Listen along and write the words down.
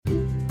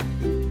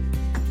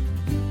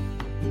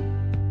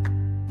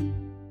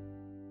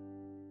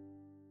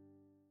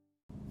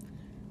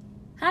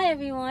Hi,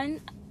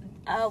 everyone.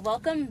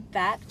 Welcome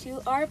back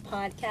to our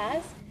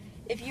podcast.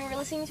 If you were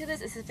listening to this,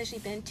 it's officially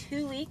been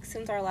 2 weeks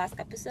since our last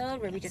episode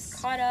where we just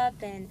caught up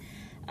and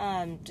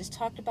just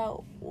talked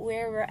about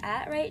where we're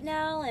at right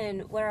now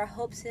and what our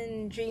hopes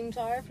and dreams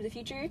are for the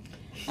future,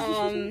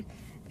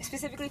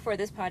 specifically for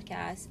this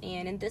podcast.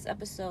 And in this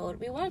episode,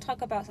 we want to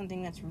talk about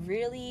something that's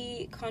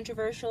really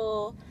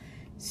controversial,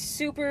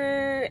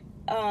 super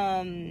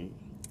trendy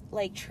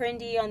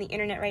on the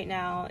internet right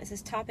now. It's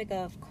this topic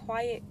of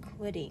quiet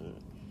quitting.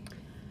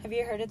 Have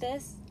you heard of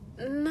this?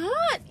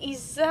 Not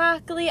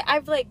exactly.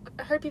 I've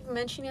heard people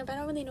mention it, but I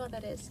don't really know what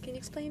that is. Can you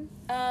explain?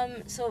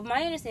 So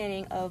my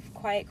understanding of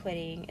quiet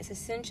quitting is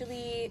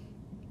essentially,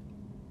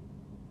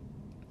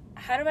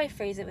 how do I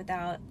phrase it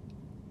without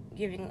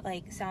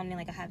sounding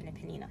like I have an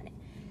opinion on it?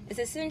 It's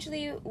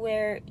essentially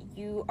where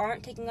you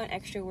aren't taking on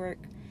extra work.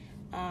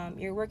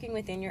 You're working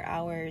within your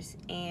hours,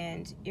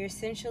 and you're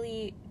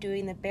essentially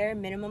doing the bare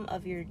minimum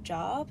of your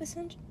job.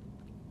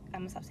 I'm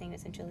gonna stop saying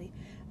essentially.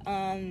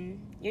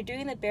 You're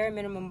doing the bare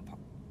minimum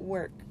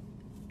work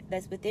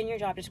that's within your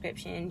job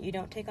description. You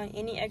don't take on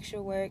any extra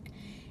work,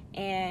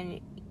 and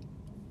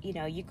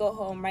you go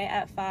home right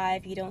at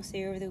 5. You don't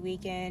stay over the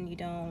weekend. You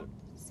don't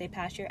stay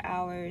past your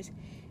hours.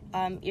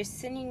 You're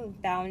setting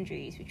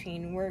boundaries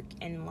between work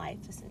and life,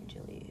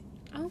 essentially.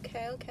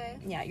 Okay.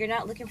 Yeah, you're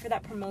not looking for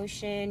that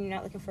promotion. You're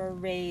not looking for a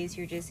raise.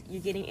 You're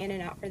getting in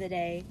and out for the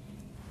day,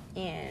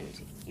 and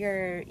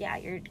you're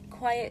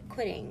quiet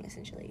quitting,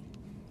 essentially.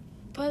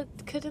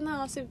 But couldn't that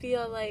also be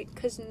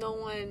because no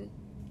one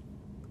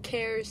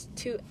cares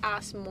to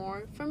ask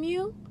more from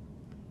you?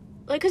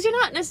 Because you're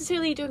not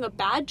necessarily doing a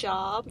bad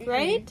job,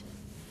 right?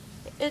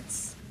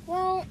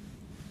 Well,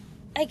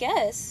 I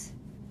guess,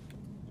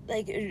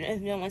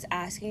 if no one's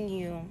asking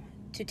you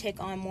to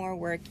take on more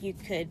work, you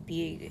could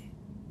be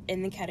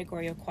in the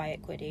category of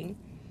quiet quitting.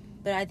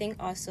 But I think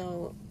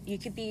also you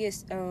could be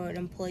an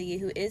employee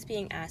who is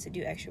being asked to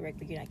do extra work,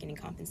 but you're not getting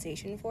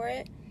compensation for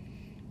it.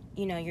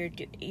 You're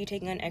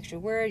taking on extra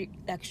work,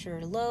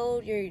 extra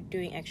load, you're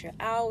doing extra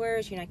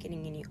hours, you're not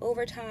getting any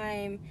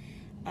overtime,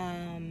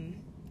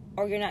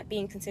 or you're not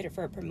being considered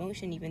for a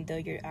promotion even though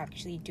you're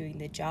actually doing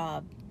the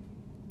job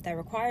that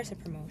requires a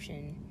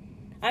promotion.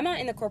 I'm not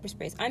in the corporate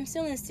space. I'm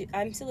still a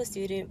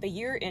student, but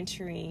you're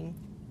entering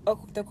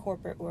the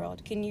corporate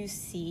world. Can you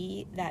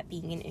see that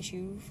being an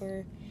issue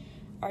for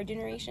our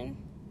generation?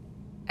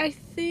 I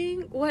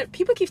think what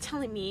people keep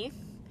telling me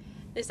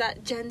is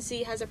that Gen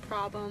Z has a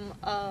problem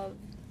of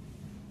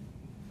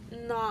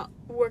not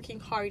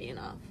working hard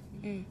enough.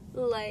 And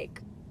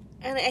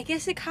I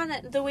guess it kind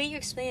of, the way you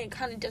explain it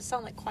kind of does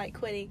sound like quiet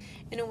quitting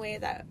in a way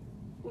that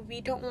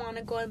we don't want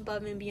to go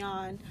above and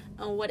beyond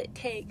on what it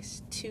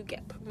takes to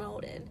get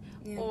promoted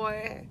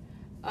or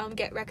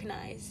get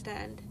recognized,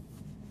 and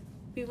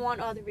we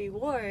want all the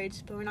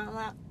rewards, but we're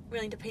not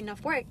willing to pay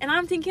enough work. And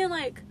I'm thinking,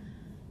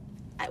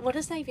 what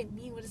does that even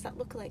mean? What does that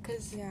look like?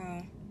 Because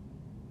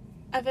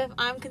if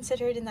I'm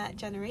considered in that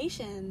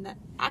generation that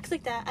acts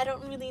like that, I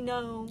don't really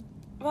know.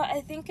 Well,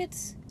 I think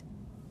it's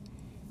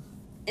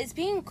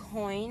being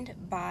coined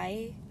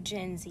by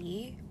Gen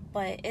Z,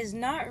 but it's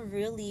not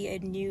really a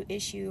new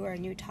issue or a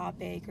new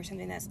topic or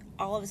something that's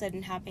all of a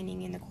sudden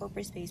happening in the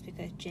corporate space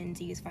because Gen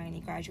Z is finally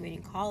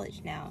graduating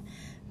college now.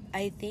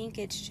 I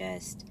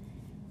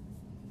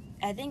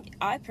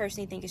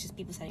personally think it's just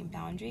people setting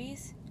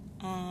boundaries.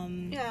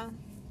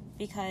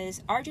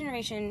 Because our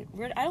generation,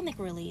 I don't think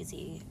we're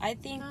lazy. I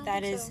think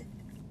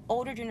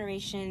older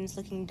generations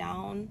looking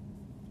down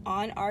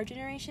on our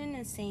generation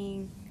and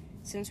saying,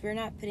 since we're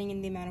not putting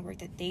in the amount of work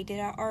that they did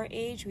at our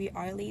age, we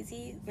are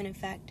lazy, when in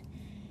fact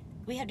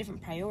we have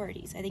different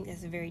priorities. I think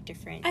that's a very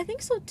different. I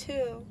think so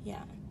too.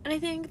 Yeah. And I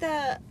think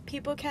that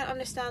people can't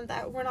understand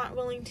that we're not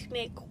willing to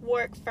make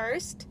work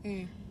first.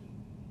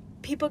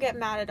 People get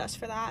mad at us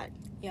for that.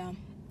 Yeah.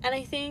 And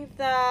I think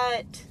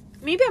that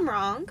maybe I'm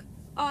wrong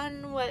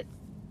on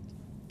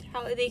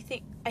how they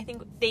think. I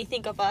think they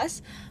think of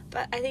us,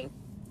 but I think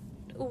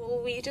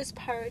we just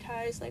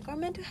prioritize our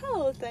mental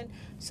health and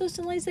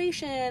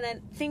socialization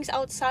and things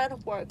outside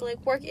of work.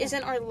 Work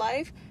isn't our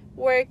life.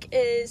 Work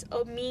is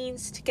a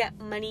means to get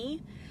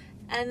money,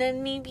 and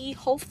then maybe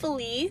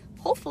hopefully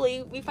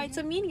we find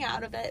some meaning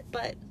out of it.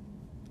 But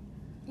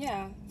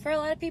yeah, for a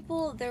lot of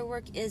people, their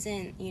work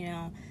isn't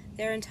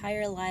their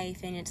entire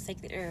life, and it's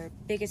their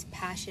biggest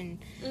passion.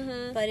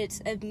 But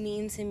it's a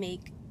means to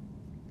make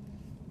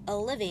a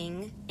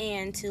living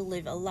and to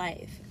live a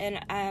life.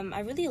 And I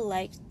really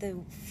liked the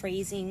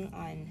phrasing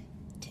on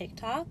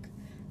TikTok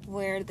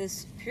where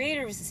this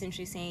creator was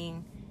essentially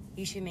saying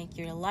you should make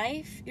your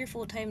life your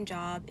full-time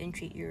job and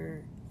treat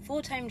your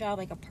full-time job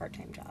like a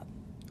part-time job.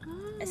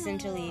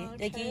 Essentially,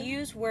 you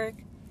use work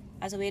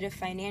as a way to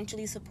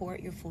financially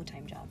support your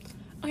full-time job.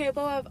 Okay,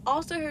 but I've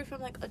also heard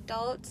from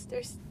adults,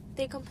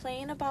 they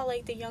complain about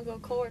the younger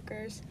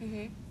coworkers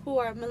who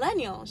are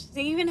millennials.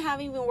 They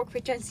haven't even worked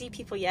with Gen Z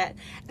people yet,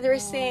 and they're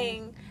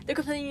saying they're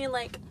complaining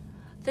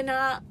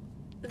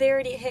they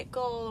already hit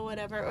goal or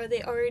whatever, or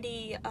they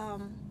already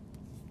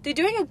they're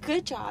doing a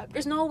good job.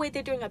 There's no way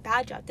they're doing a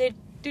bad job.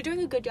 they're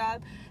doing a good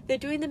job. They're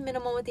doing the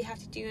minimum what they have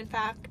to do. In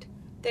fact,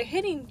 they're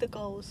hitting the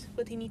goals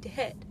what they need to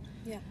hit.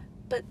 Yeah.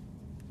 But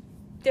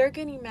they're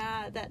getting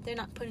mad that they're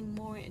not putting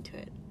more into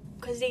it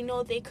because they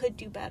know they could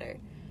do better.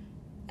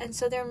 And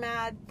so they're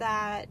mad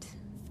that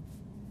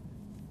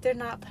they're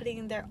not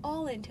putting their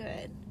all into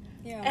it.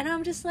 Yeah. And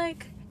I'm just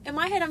like, in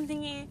my head, I'm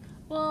thinking,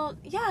 well,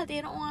 yeah, they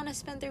don't want to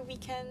spend their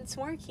weekends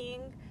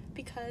working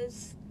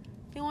because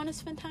they want to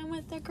spend time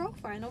with their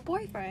girlfriend or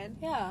boyfriend.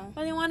 Yeah.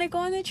 Or they want to go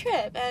on a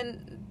trip.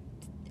 And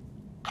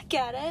I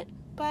get it,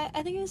 but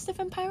I think it's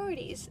different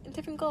priorities and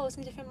different goals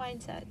and different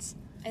mindsets.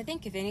 I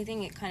think, if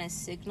anything, it kind of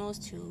signals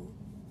to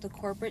the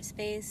corporate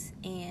space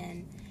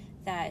and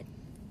that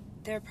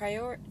their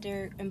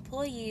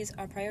employees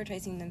are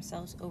prioritizing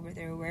themselves over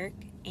their work,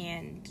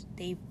 and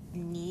they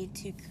need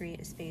to create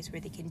a space where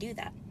they can do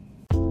that.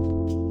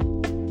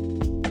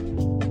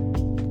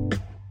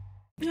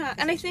 Yeah,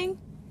 and I think,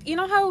 you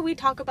know how we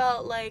talk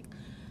about, like,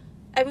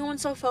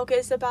 everyone's so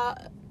focused about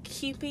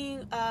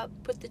keeping up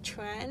with the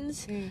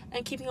trends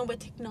and keeping up with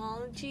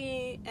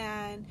technology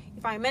and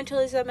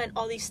environmentalism and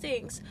all these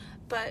things,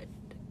 but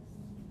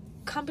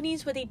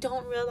companies, what they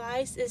don't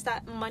realize is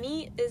that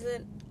money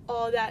isn't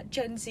all that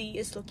Gen Z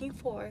is looking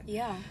for.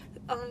 Yeah.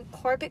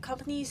 Corporate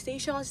companies, they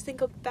should also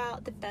think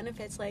about the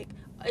benefits, like,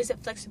 is it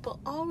flexible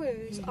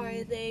hours?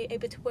 Are they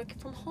able to work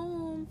from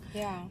home?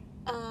 Yeah.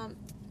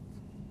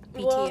 PTO.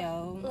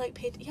 Well, like,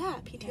 PTO. Yeah.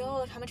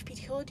 Like, how much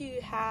PTO do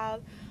you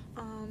have?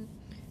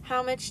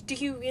 How much do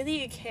you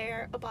really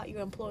care about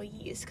your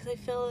employees? Because I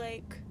feel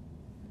like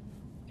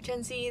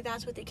Gen Z,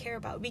 that's what they care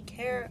about. We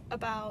care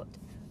about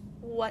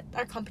what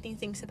our company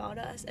thinks about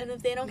us. And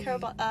if they don't care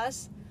about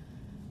us,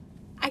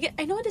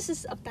 I know this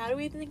is a bad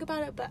way to think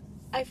about it, but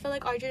I feel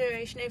like our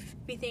generation, if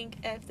we think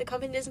if the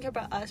company doesn't care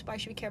about us, why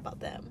should we care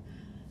about them?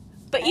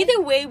 But either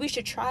way, we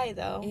should try,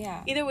 though.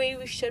 Yeah. Either way,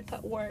 we should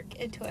put work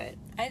into it.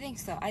 I think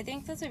so. I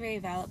think that's a very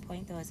valid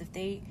point, though, is if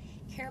they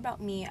care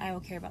about me, I will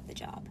care about the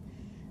job.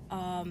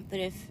 But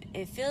if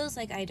it feels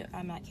like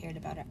I'm not cared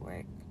about at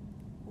work,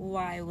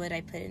 why would I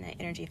put in that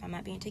energy if I'm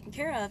not being taken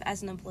care of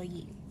as an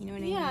employee? You know what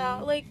I mean?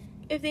 Yeah, like,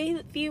 if they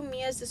view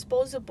me as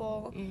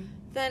disposable,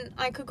 then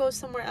I could go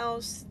somewhere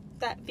else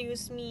that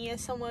views me as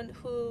someone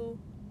who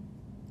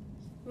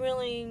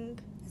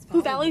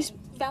values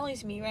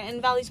me, right,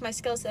 and values my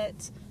skill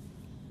sets.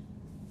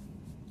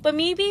 But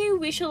maybe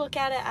we should look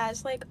at it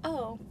as, like,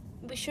 oh,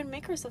 we should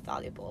make ourselves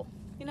valuable,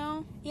 you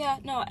know? Yeah,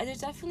 no, there's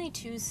definitely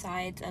two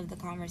sides of the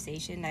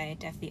conversation that I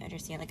definitely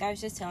understand. Like, I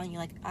was just telling you,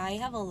 like, I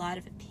have a lot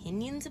of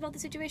opinions about the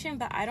situation,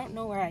 but I don't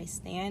know where I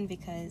stand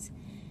because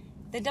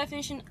the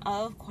definition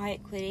of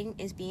quiet quitting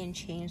is being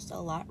changed a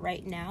lot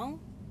right now.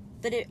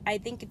 But I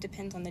think it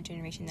depends on the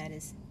generation that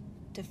is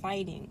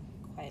defining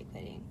quiet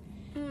quitting.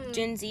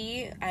 Gen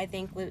Z, I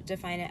think, would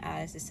define it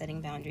as just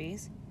setting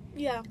boundaries.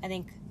 Yeah. I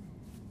think,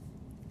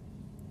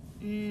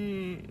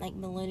 like,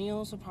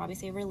 millennials would probably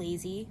say we're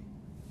lazy.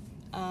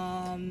 But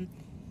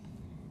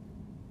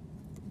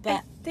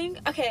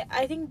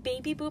I think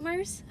baby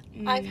boomers,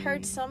 I've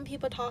heard some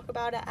people talk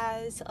about it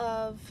as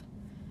of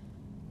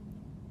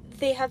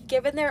they have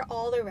given their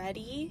all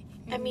already,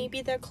 and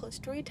maybe they're close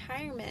to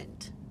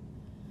retirement.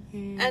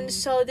 And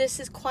so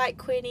this is quiet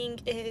quitting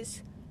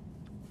is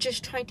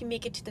just trying to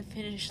make it to the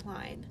finish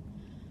line.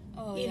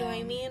 You know what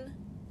I mean?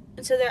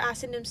 And so they're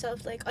asking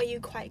themselves, like, are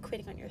you quiet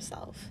quitting on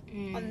yourself?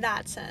 On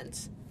that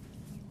sense.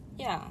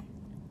 Yeah.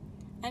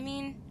 I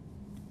mean,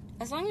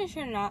 as long as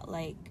you're not,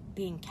 like,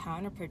 being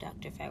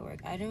counterproductive at work,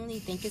 I don't really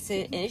think it's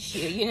an issue.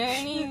 You know what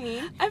I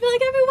mean? I feel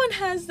like everyone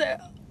has their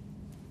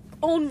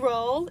own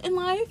role in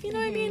life. You know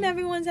what I mean?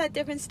 Everyone's at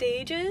different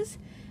stages.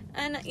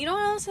 And you don't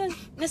also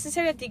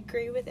necessarily have to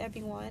agree with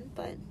everyone,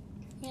 but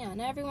yeah,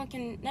 not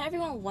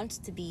everyone wants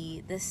to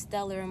be the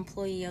stellar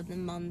employee of the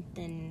month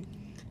and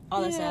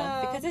all that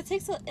stuff, because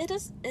it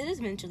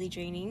is mentally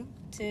draining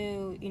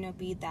to, you know,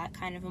 be that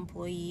kind of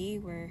employee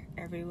where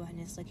everyone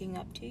is looking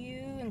up to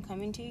you and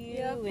coming to you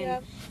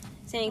and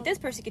saying this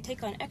person could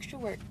take on extra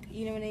work.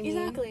 You know what I mean?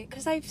 Exactly,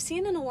 because I've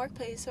seen in a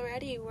workplace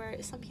already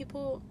where some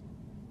people,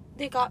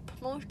 they got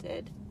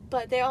promoted,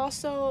 but they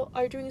also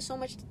are doing so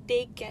much.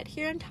 They get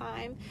here in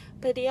time,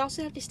 but they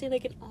also have to stay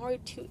like an hour or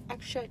two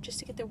extra just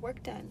to get their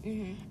work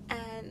done.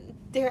 And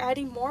they're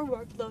adding more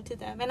workload to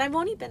them. And I've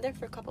only been there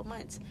for a couple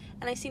months,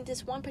 and I've seen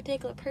this one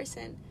particular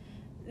person,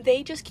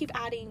 they just keep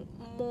adding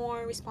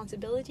more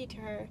responsibility to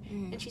her.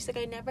 And she's like,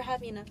 I never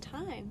have enough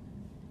time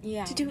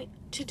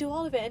to do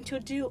all of it, and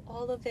to do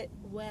all of it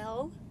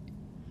well.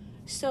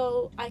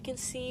 So I can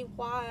see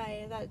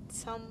why that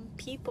some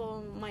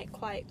people might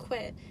quiet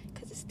quit,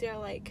 because they're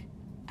like,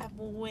 I have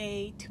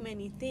way too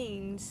many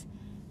things,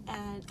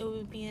 and it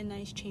would be a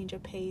nice change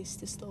of pace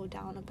to slow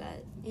down a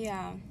bit.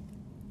 Yeah.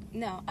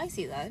 No, I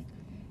see that.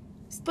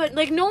 But,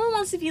 like, no one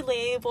wants to be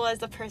labeled as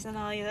the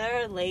personality.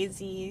 They're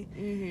lazy.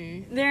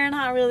 They're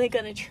not really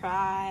gonna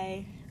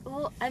try.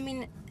 Well, I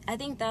mean, I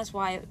think that's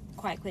why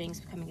quiet quitting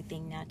is becoming a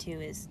thing now,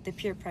 too, is the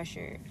peer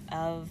pressure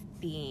of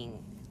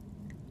being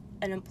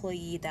an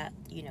employee that,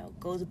 you know,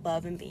 goes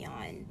above and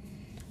beyond.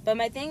 But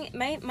my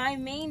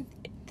main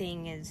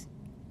thing is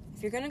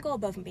if you're gonna go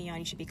above and beyond,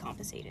 you should be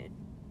compensated.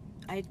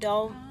 I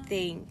don't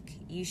think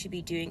you should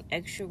be doing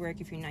extra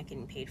work if you're not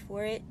getting paid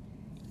for it.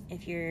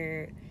 If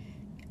you're,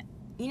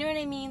 you know what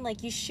I mean?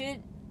 Like, you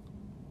should,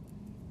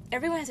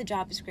 everyone has a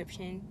job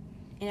description,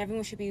 and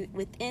everyone should be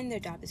within their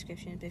job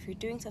description. But if you're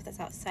doing stuff that's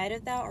outside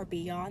of that or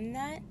beyond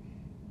that,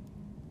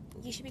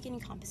 you should be getting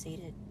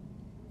compensated.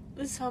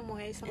 In some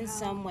way, somehow. In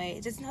some way.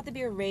 It doesn't have to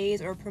be a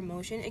raise or a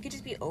promotion. It could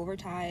just be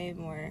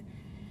overtime or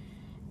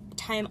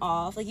time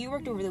off. Like, you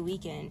worked over the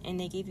weekend and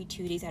they gave you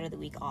 2 days out of the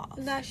week off.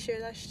 That's true.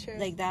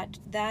 Like,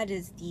 that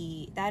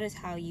is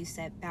how you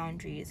set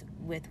boundaries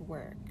with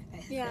work, I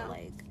feel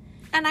like.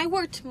 And I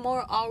worked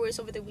more hours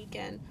over the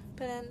weekend,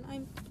 but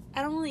then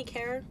I don't really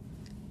care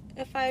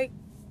if I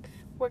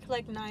work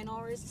like 9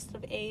 hours instead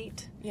of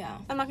 8. Yeah.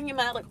 I'm not gonna get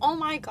mad like, oh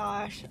my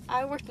gosh,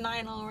 I worked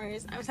 9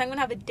 hours. I'm gonna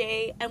have a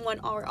day and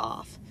 1 hour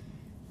off.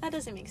 That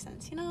doesn't make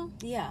sense, you know?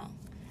 Yeah.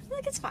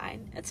 Like, it's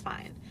fine. It's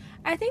fine.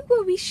 I think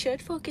what we should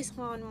focus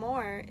on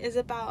more is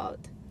about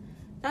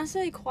not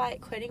necessarily quiet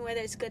quitting, whether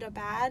it's good or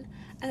bad.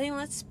 I think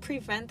let's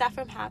prevent that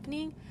from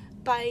happening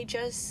by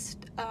just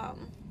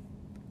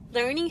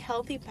learning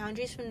healthy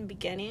boundaries from the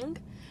beginning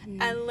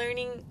and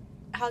learning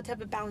how to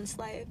have a balanced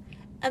life.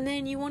 And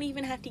then you won't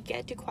even have to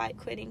get to quiet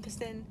quitting, because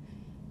then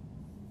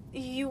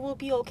you will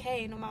be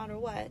okay no matter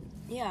what.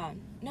 Yeah.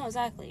 No,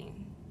 exactly.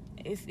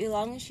 As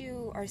long as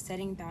you are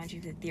setting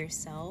boundaries with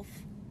yourself,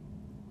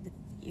 with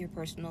your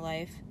personal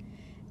life,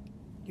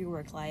 your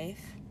work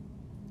life,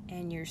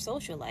 and your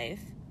social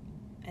life,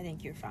 I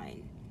think you're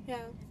fine.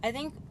 Yeah. I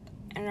think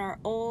in our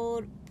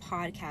old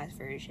podcast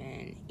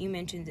version, you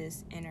mentioned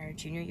this in our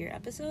junior year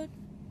episode,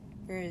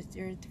 where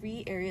there are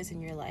 3 areas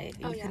in your life,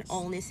 and you can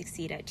only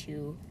succeed at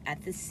 2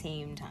 at the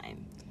same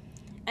time.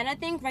 And I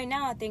think right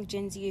now,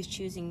 Gen Z is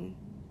choosing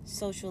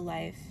social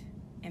life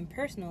and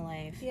personal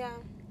life. Yeah.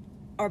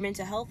 Or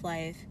mental health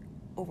life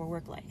over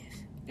work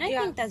life. And I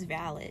think that's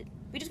valid.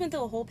 We just went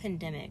through a whole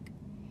pandemic.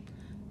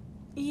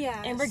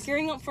 Yeah. And we're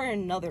gearing up for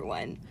another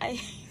one.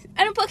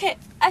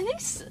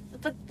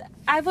 But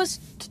I was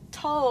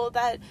told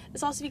that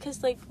it's also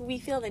because, like, we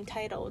feel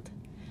entitled.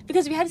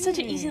 Because we had such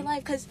an easy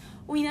life. Because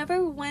we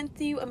never went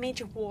through a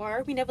major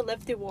war. We never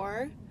lived through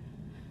war.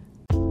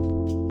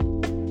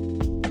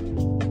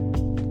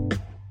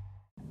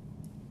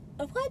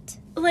 What?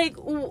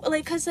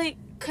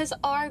 Because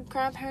our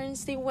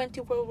grandparents, they went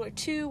through World War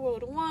II,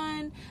 World War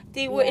I.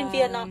 They were in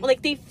Vietnam.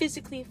 Like, they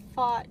physically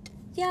fought.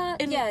 Yeah,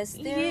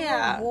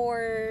 there were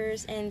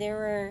wars, and there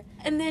were...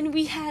 And then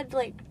we had,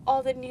 like,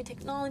 all the new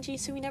technology,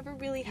 so we never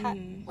really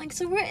had... Like,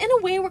 so we're, in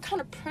a way, we're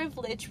kind of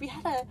privileged. We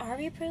had a... Are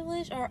we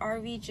privileged, or are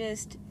we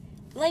just...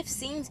 Life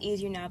seems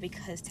easier now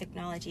because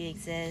technology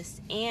exists,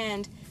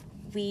 and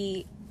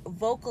we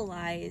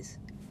vocalize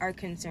our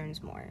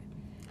concerns more.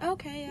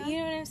 Okay, yeah. You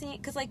know what I'm saying?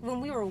 Because, like, when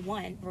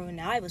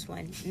I was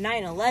 1,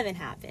 9/11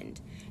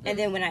 happened. And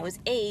then when I was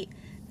 8,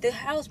 the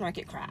house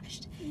market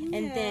crashed. Yeah.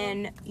 And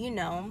then, you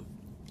know...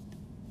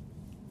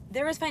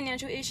 There was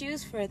financial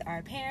issues for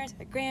our parents,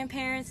 our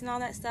grandparents, and all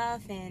that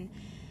stuff, and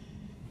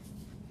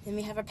then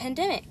we have a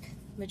pandemic.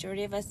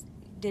 Majority of us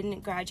didn't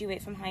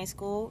graduate from high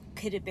school,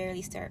 could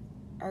barely start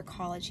our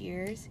college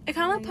years. It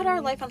kind of put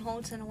our life on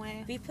hold in a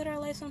way. We put our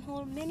lives on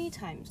hold many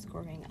times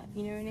growing up,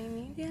 you know what I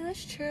mean? Yeah,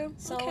 that's true.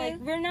 So, like,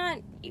 we're not,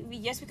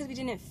 just because we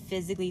didn't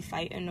physically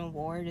fight in a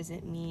war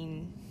doesn't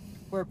mean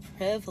we're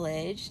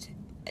privileged.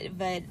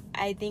 But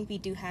I think we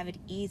do have it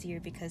easier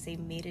because they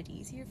made it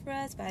easier for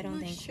us, but I don't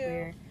think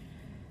we're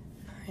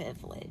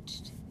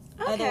privileged.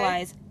 Okay.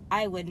 Otherwise,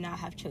 I would not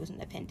have chosen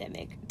the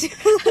pandemic to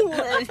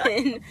live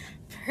in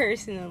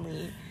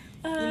personally.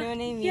 You know what I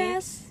mean?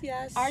 Yes.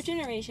 Our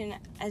generation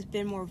has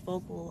been more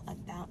vocal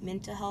about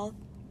mental health,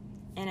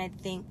 and I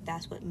think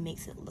that's what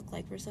makes it look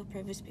like we're so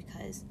privileged,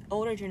 because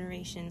older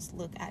generations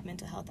look at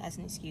mental health as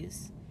an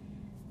excuse,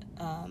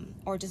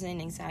 or just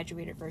an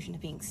exaggerated version of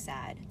being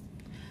sad.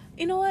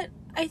 You know what?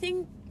 I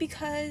think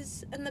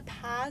because in the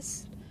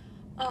past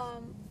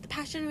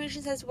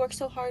generations has worked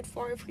so hard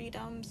for our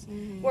freedoms,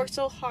 worked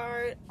so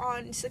hard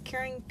on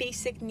securing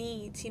basic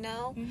needs, you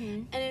know?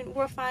 And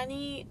we're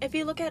finally, if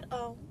you look at,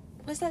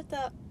 what's that,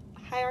 the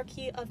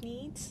hierarchy of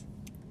needs?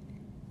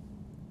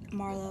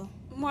 Marlowe.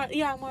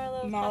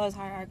 Marlowe's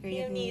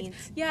hierarchy of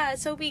needs. Yeah,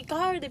 so we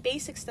got the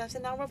basic stuff,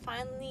 and now we're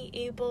finally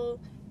able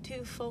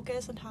to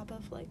focus on top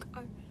of, like,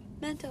 our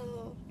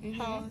mental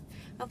health,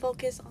 and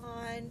focus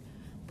on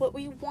what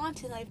we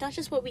want in life, not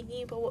just what we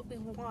need, but what we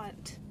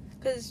want.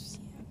 Because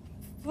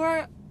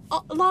for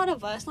a lot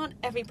of us, not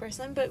every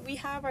person, but we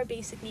have our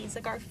basic needs,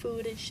 like our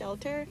food and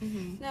shelter.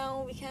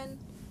 Now we can,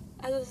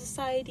 as a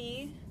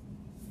society,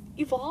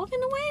 evolve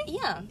in a way.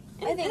 Yeah,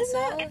 I think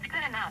so. It's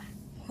good enough.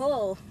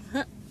 Whoa.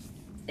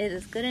 It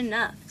is good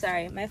enough.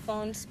 Sorry, my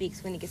phone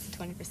speaks when it gets to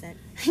 20%.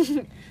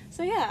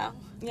 So yeah.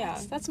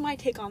 That's my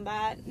take on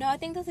that. No, I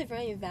think that's a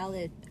very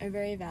valid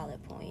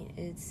point.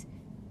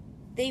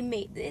 They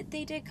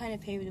did kind of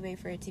pave the way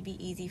for it to be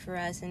easy for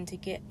us and to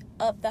get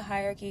up the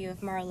hierarchy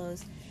of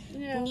Marlowe's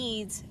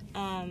needs.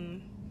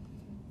 And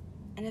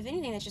if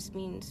anything, that just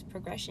means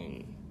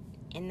progression.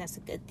 and that's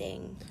a good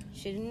thing.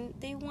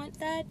 Shouldn't they want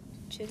that?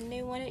 Shouldn't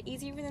they want it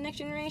easier for the next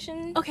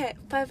generation? Okay,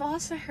 but I've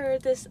also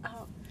heard this,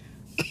 I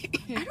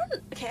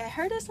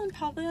heard this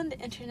probably on the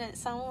internet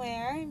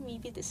somewhere.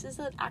 Maybe this is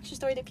an actual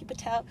story that people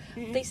tell.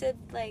 Mm-hmm. They said,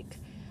 like,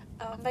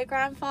 my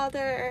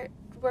grandfather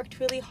worked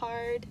really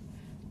hard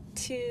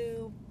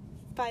to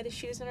buy the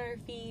shoes on our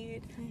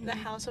feet, Mm-hmm. the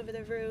house over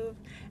the roof,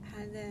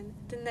 and then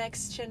the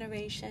next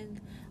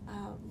generation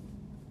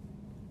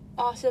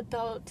also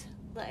built,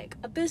 like,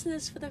 a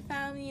business for the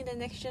family. The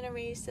next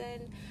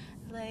generation,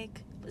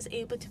 like, was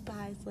able to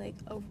buy, like,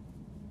 a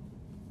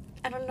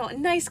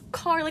nice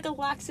car, like a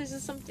Lexus or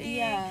something.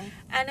 Yeah.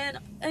 And then,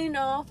 you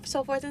know,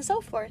 so forth and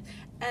so forth.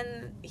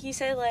 And he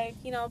said, like,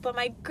 you know, but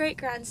my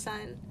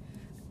great-grandson,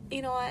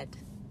 you know what?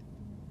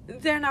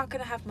 They're not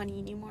going to have money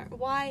anymore.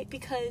 Why?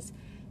 Because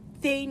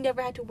they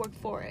never had to work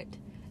for it.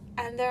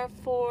 And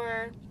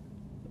therefore,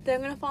 they're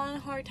going to fall in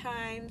hard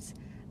times,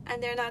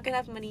 and they're not going to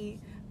have money.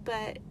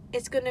 But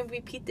it's going to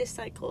repeat this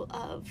cycle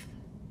of,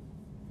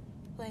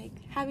 like,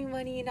 having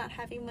money, not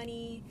having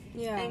money.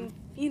 Yeah. And,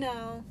 you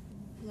know,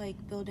 like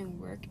building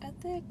work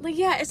ethic. like,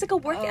 yeah, it's like a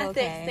work ethic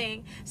okay.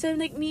 thing. So,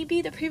 like,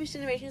 maybe the previous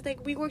generations,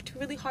 like, we worked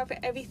really hard for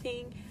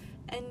everything,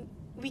 and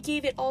we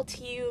gave it all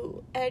to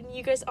you, and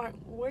you guys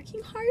aren't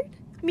working hard.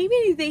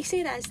 Maybe they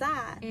say that as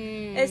that.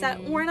 Is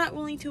that we're not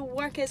willing to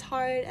work as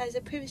hard as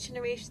the previous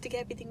generations to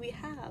get everything we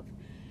have.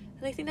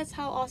 And I think that's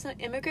how also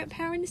immigrant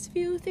parents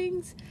view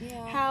things.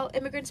 Yeah. How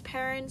immigrants'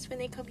 parents, when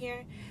they come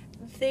here,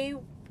 they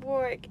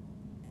work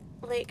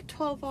like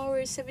 12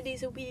 hours, 7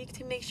 days a week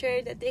to make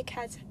sure that their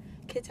kids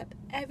have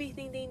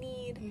everything they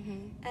need.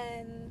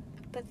 Mm-hmm.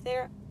 But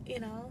they're, you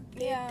know,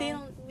 they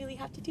don't really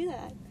have to do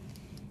that.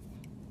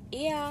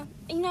 Yeah.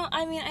 You know,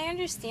 I mean, I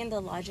understand the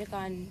logic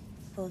on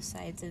both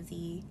sides of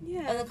the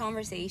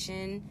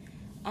conversation.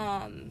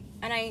 And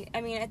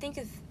I mean, I think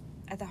if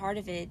at the heart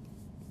of it,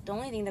 the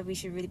only thing that we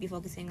should really be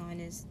focusing on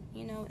is,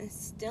 you know,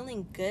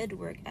 instilling good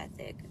work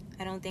ethic.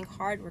 I don't think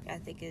hard work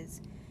ethic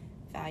is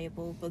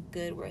valuable, but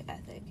good work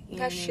ethic. You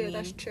know That's what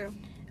true.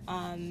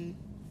 I mean?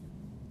 That's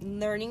true.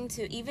 Learning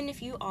to, even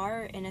if you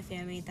are in a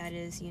family that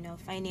is, you know,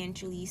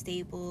 financially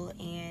stable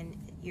and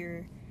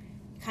you're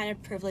kind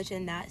of privileged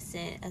in that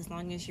sense, as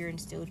long as you're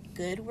instilled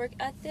good work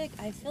ethic,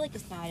 I feel like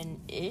it's not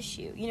an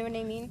issue. You know what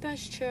I mean?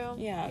 That's true.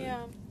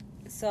 Yeah.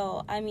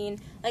 So, I mean,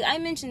 like I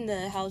mentioned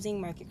the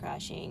housing market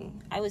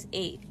crashing. I was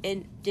 8.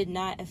 It did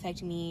not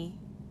affect me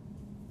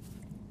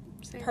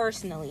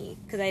personally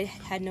because I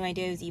had no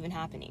idea it was even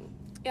happening.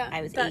 Yeah.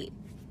 I was 8.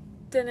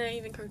 Didn't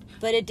even occur.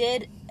 But it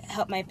did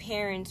help my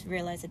parents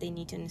realize that they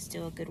need to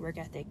instill a good work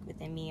ethic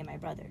within me and my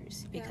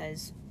brothers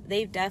because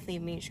they definitely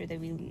made sure that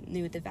we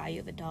knew the value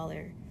of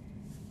 $1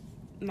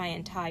 my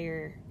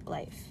entire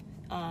life.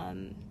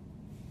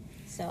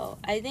 So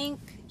I think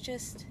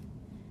just,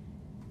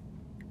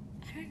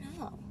 I don't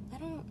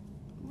know.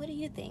 What do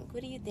you think?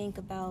 What do you think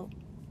about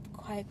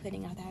quiet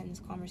quitting after having this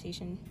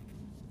conversation?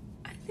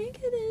 I think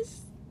it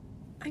is,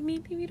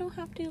 maybe we don't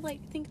have to, like,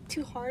 think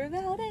too hard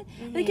about it.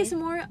 Mm-hmm. I think it's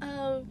more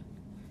of,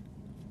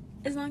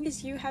 as long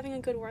as you're having a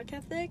good work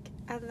ethic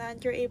and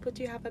that you're able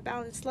to have a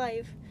balanced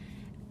life.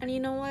 And you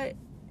know what?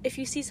 If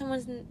you see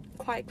someone's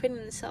quiet quitting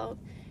themselves,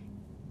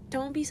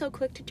 don't be so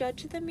quick to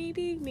judge them.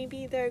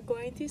 Maybe they're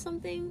going through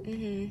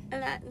something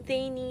and that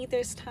they need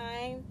this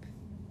time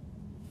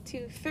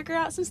to figure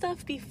out some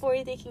stuff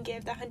before they can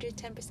give the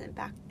 110%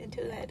 back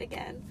into it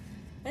again.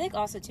 I think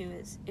also too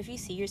is if you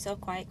see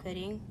yourself quiet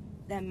quitting,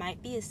 that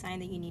might be a sign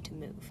that you need to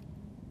move.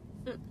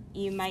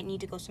 You might need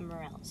to go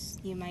somewhere else.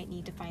 You might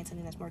need to find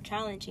something that's more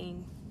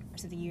challenging or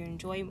something you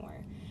enjoy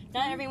more.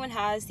 Not everyone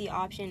has the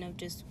option of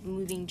just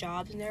moving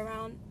jobs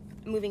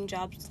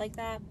like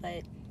that,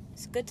 but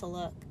it's good to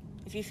look.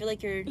 If you feel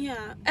like you're...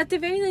 Yeah. At the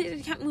very least, if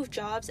you can't move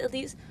jobs, at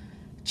least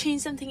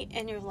change something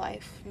in your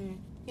life.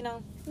 You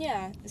know?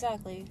 Yeah,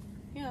 exactly.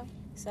 Yeah.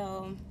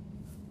 So...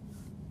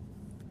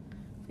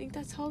 I think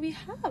that's all we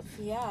have.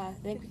 Yeah, I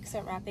think we can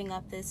start wrapping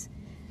up this.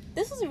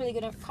 This was a really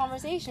good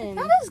conversation.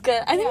 That is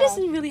good. I think this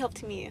really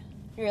helped me.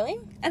 Really?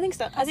 I think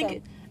so. How I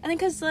think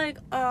because, like,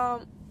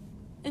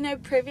 in our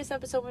previous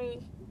episode when we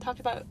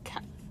talked about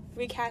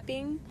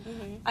recapping,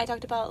 I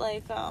talked about,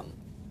 like,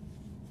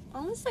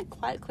 almost, like,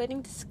 quiet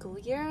quitting the school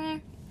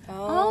year.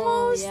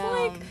 Almost,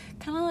 like,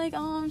 kind of like,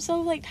 oh, I'm so,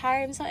 like,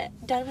 tired. I'm so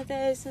done with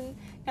this. And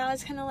now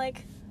it's kind of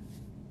like,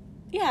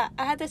 yeah,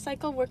 I had this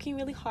cycle working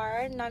really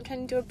hard, and now I'm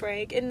trying to do a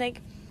break. And,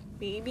 like,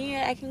 maybe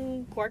I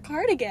can work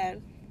hard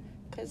again.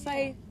 Because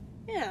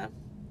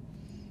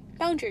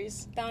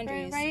boundaries.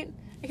 Right?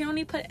 I can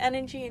only put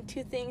energy in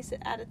 2 things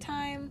at a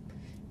time.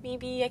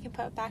 Maybe I can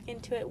put it back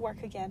into it,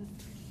 work again.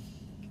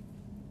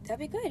 That'd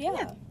be good,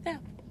 yeah.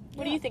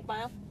 What do you think,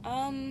 Maya?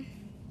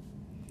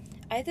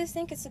 I just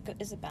think it's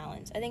a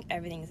balance. I think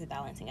everything is a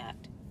balancing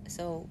act.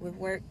 So with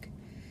work,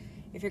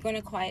 if you're going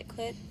to quiet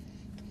quit,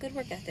 good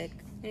work ethic.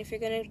 And if you're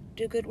going to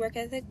do good work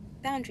ethic,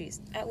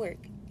 boundaries at work.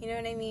 You know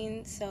what I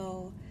mean?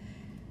 So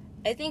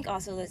I think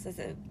also this is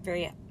a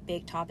very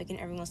big topic in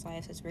everyone's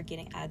lives as we're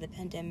getting out of the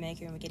pandemic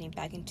and we're getting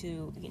back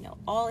into,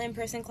 all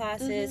in-person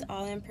classes,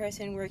 all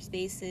in-person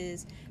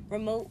workspaces.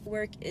 Remote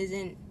work is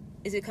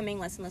becoming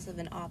less and less of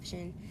an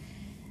option.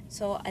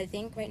 So I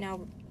think right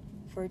now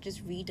we're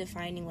just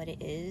redefining what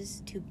it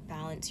is to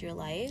balance your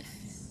life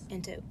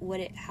and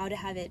how to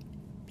have it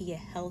be a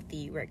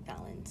healthy work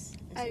balance.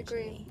 I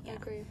agree. Yeah. I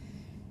agree.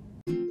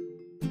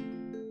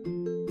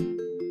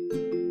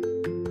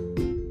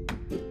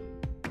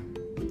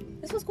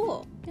 This was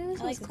cool. Yeah, this I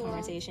was like this cool.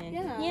 conversation.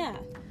 Yeah.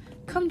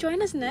 Come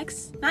join us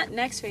not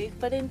next week,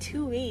 but in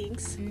 2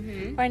 weeks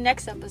for our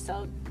next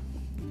episode.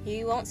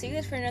 You won't see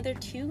us for another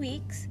 2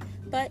 weeks,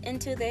 but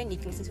until then, you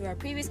can listen to our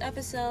previous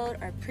episode,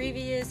 our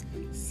previous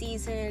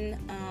season.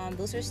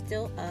 Those are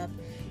still up.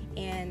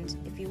 And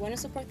if you want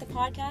to support the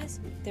podcast,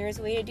 there is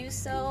a way to do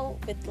so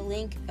with the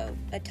link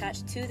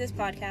attached to this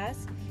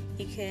podcast.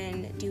 You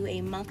can do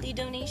a monthly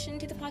donation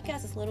to the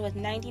podcast as little as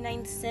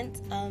 99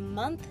 cents a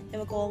month. It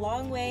will go a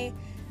long way.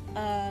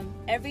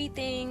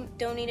 Everything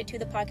donated to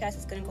the podcast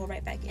is going to go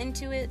right back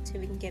into it so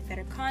we can get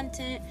better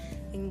content.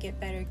 We can get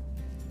better...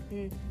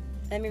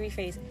 let me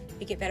rephrase.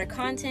 We get better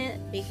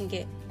content. We can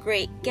get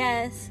great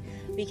guests.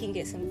 We can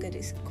get some good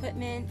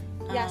equipment.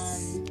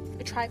 Yes.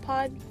 A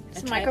tripod.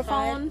 Some tripod.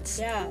 microphones.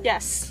 Yeah.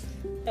 Yes.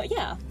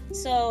 Yeah.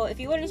 So if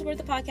you want to support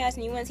the podcast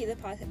and you want to see the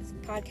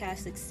podcast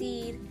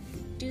succeed,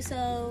 do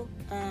so.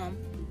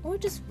 Or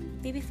just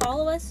maybe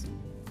follow us.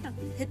 Yeah.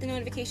 Hit the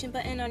notification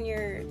button on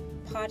your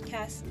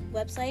podcast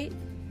website.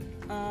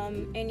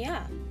 And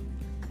yeah.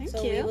 Thank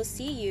so you. we will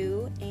see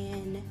you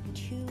in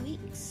 2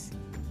 weeks.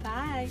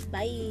 Bye.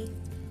 Bye.